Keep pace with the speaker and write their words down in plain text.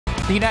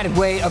The United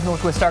Way of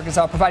Northwest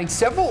Arkansas providing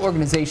several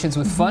organizations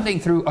with funding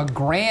through a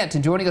grant.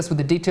 And joining us with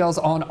the details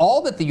on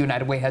all that the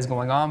United Way has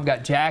going on, we've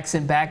got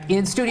Jackson back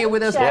in studio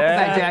with us. Welcome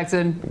back,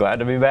 Jackson. Glad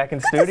to be back in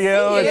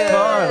studio. It's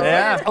fun.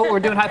 Yeah. Oh, we're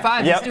doing high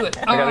fives. Yep. Let's do it.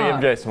 I got to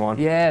give Jason one.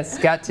 Yes,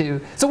 got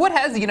to. So what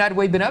has the United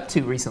Way been up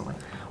to recently?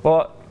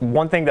 Well,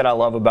 one thing that I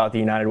love about the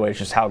United Way is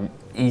just how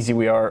easy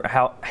we are,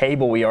 how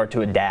able we are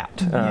to adapt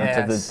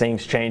to the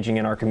things changing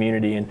in our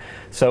community. And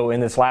so in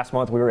this last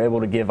month, we were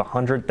able to give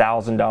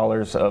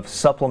 $100,000 of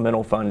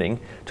supplemental funding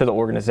to the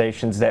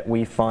organizations that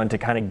we fund to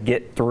kind of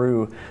get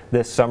through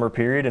this summer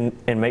period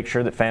and make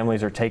sure that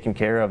families are taken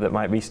care of that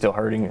might be still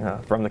hurting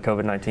from the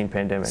COVID-19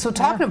 pandemic. So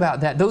talking about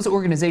that, those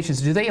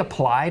organizations, do they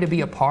apply to be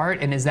a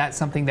part? And is that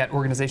something that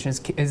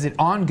organizations, is it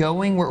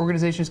ongoing where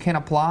organizations can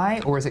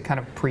apply, or is it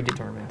kind of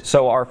predetermined?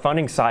 So our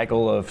funding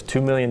cycle of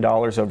 $2 million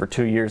over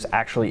 2 years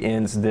actually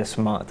ends this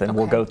month, and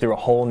we'll go through a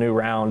whole new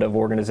round of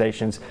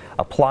organizations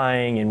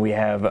applying, and we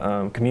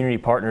have community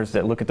partners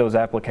that look at those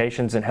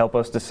applications and help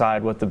us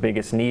decide what the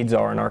biggest needs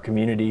are in our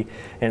community,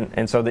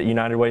 and so that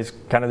United Way is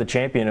kind of the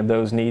champion of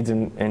those needs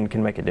and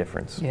can make a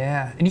difference.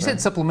 Yeah, and you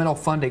said supplemental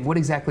funding. What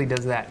exactly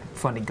does that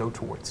funding go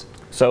towards?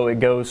 So it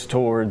goes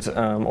towards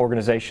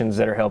organizations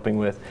that are helping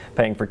with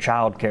paying for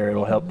child care.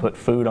 It'll help put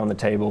food on the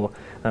table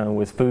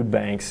with food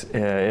banks.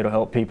 It'll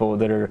help people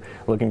that are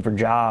looking for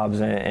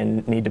jobs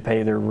and need to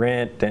pay their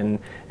rent and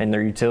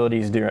their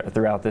utilities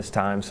throughout this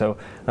time. So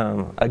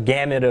a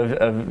gamut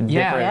of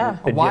different,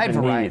 a wide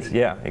different variety. needs.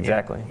 Yeah,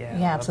 exactly.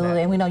 Yeah,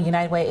 absolutely. And we know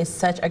United Way is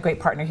such a great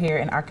partner here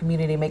in our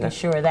community, making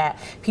sure that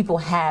people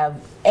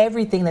have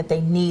everything that they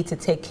need to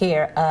take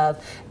care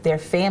of their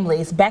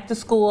families. Back to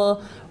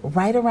school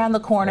right around the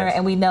corner,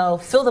 and we know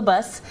Fill the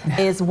Bus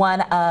is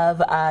one of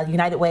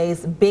United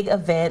Way's big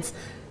events.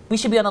 We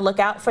should be on the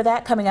lookout for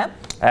that coming up.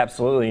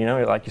 Absolutely. You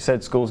know, like you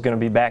said, school's going to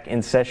be back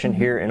in session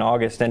here in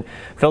August, and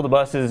Fill the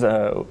Buses,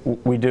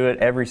 we do it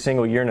every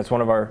single year, and it's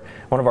one of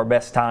our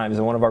best times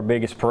and one of our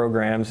biggest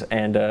programs,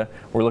 and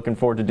we're looking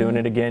forward to doing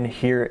it again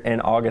here in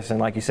August. And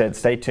like you said,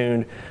 stay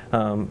tuned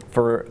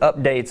for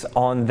updates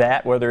on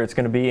that, whether it's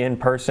going to be in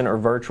person or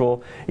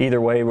virtual.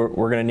 Either way,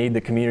 we're going to need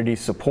the community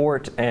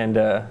support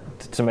and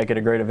to make it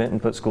a great event and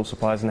put school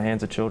supplies in the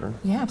hands of children.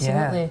 Yeah,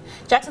 absolutely.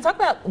 Jackson, talk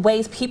about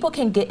ways people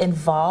can get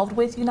involved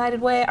with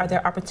United Way. Are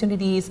there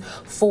opportunities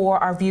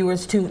for our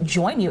viewers to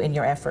join you in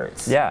your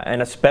efforts? Yeah,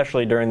 and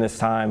especially during this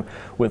time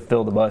with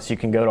Fill the Bus, you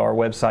can go to our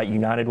website,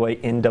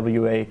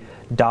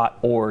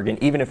 unitedwaynwa.org,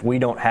 and even if we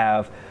don't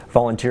have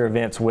volunteer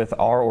events with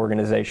our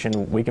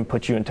organization, we can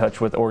put you in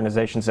touch with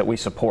organizations that we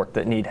support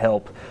that need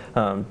help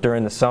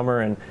during the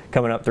summer and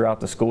coming up throughout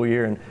the school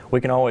year, and we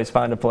can always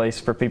find a place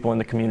for people in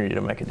the community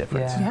to make a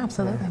difference. Yeah,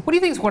 absolutely. What do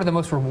you think is one of the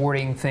most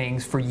rewarding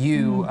things for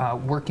you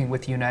working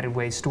with United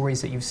Way,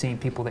 stories that you've seen,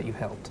 people that you've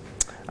helped?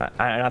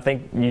 And I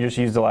think you just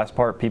used the last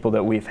part, people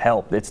that we've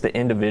helped. It's the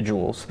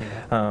individuals.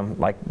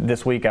 Like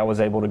this week I was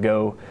able to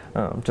go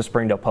to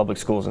Springdale Public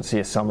Schools and see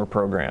a summer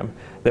program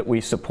that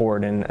we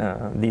support,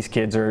 and these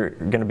kids are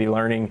going to be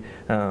learning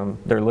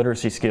their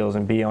literacy skills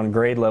and be on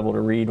grade level to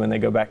read when they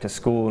go back to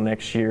school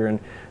next year. And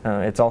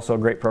it's also a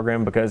great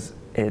program because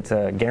it's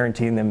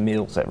guaranteeing them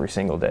meals every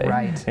single day.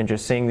 Right. And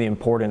just seeing the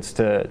importance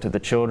to the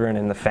children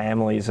and the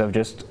families of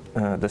just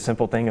the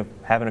simple thing of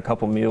having a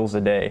couple meals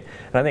a day.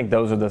 And I think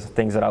those are the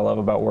things that I love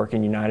about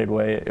working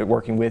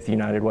with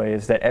United Way,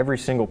 is that every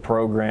single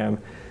program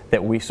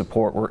that we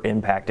support, we're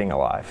impacting a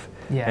life.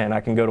 And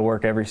I can go to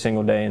work every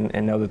single day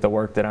and know that the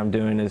work that I'm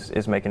doing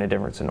is making a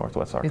difference in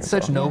Northwest Arkansas.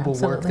 It's such noble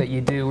work that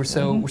you do. We're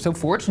so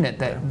fortunate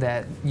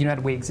that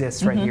United Way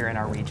exists right here in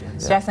our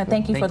region. So, Jackson,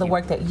 thank you for the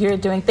work that you're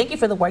doing. Thank you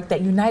for the work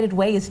that United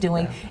Way is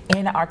doing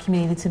in our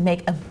community to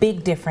make a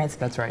big difference.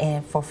 That's right.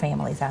 And for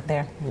families out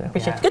there.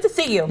 Appreciate it. Good to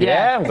see you.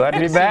 Yeah, I'm glad to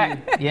be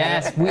back.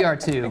 Yes, we are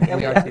too.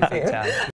 We are too.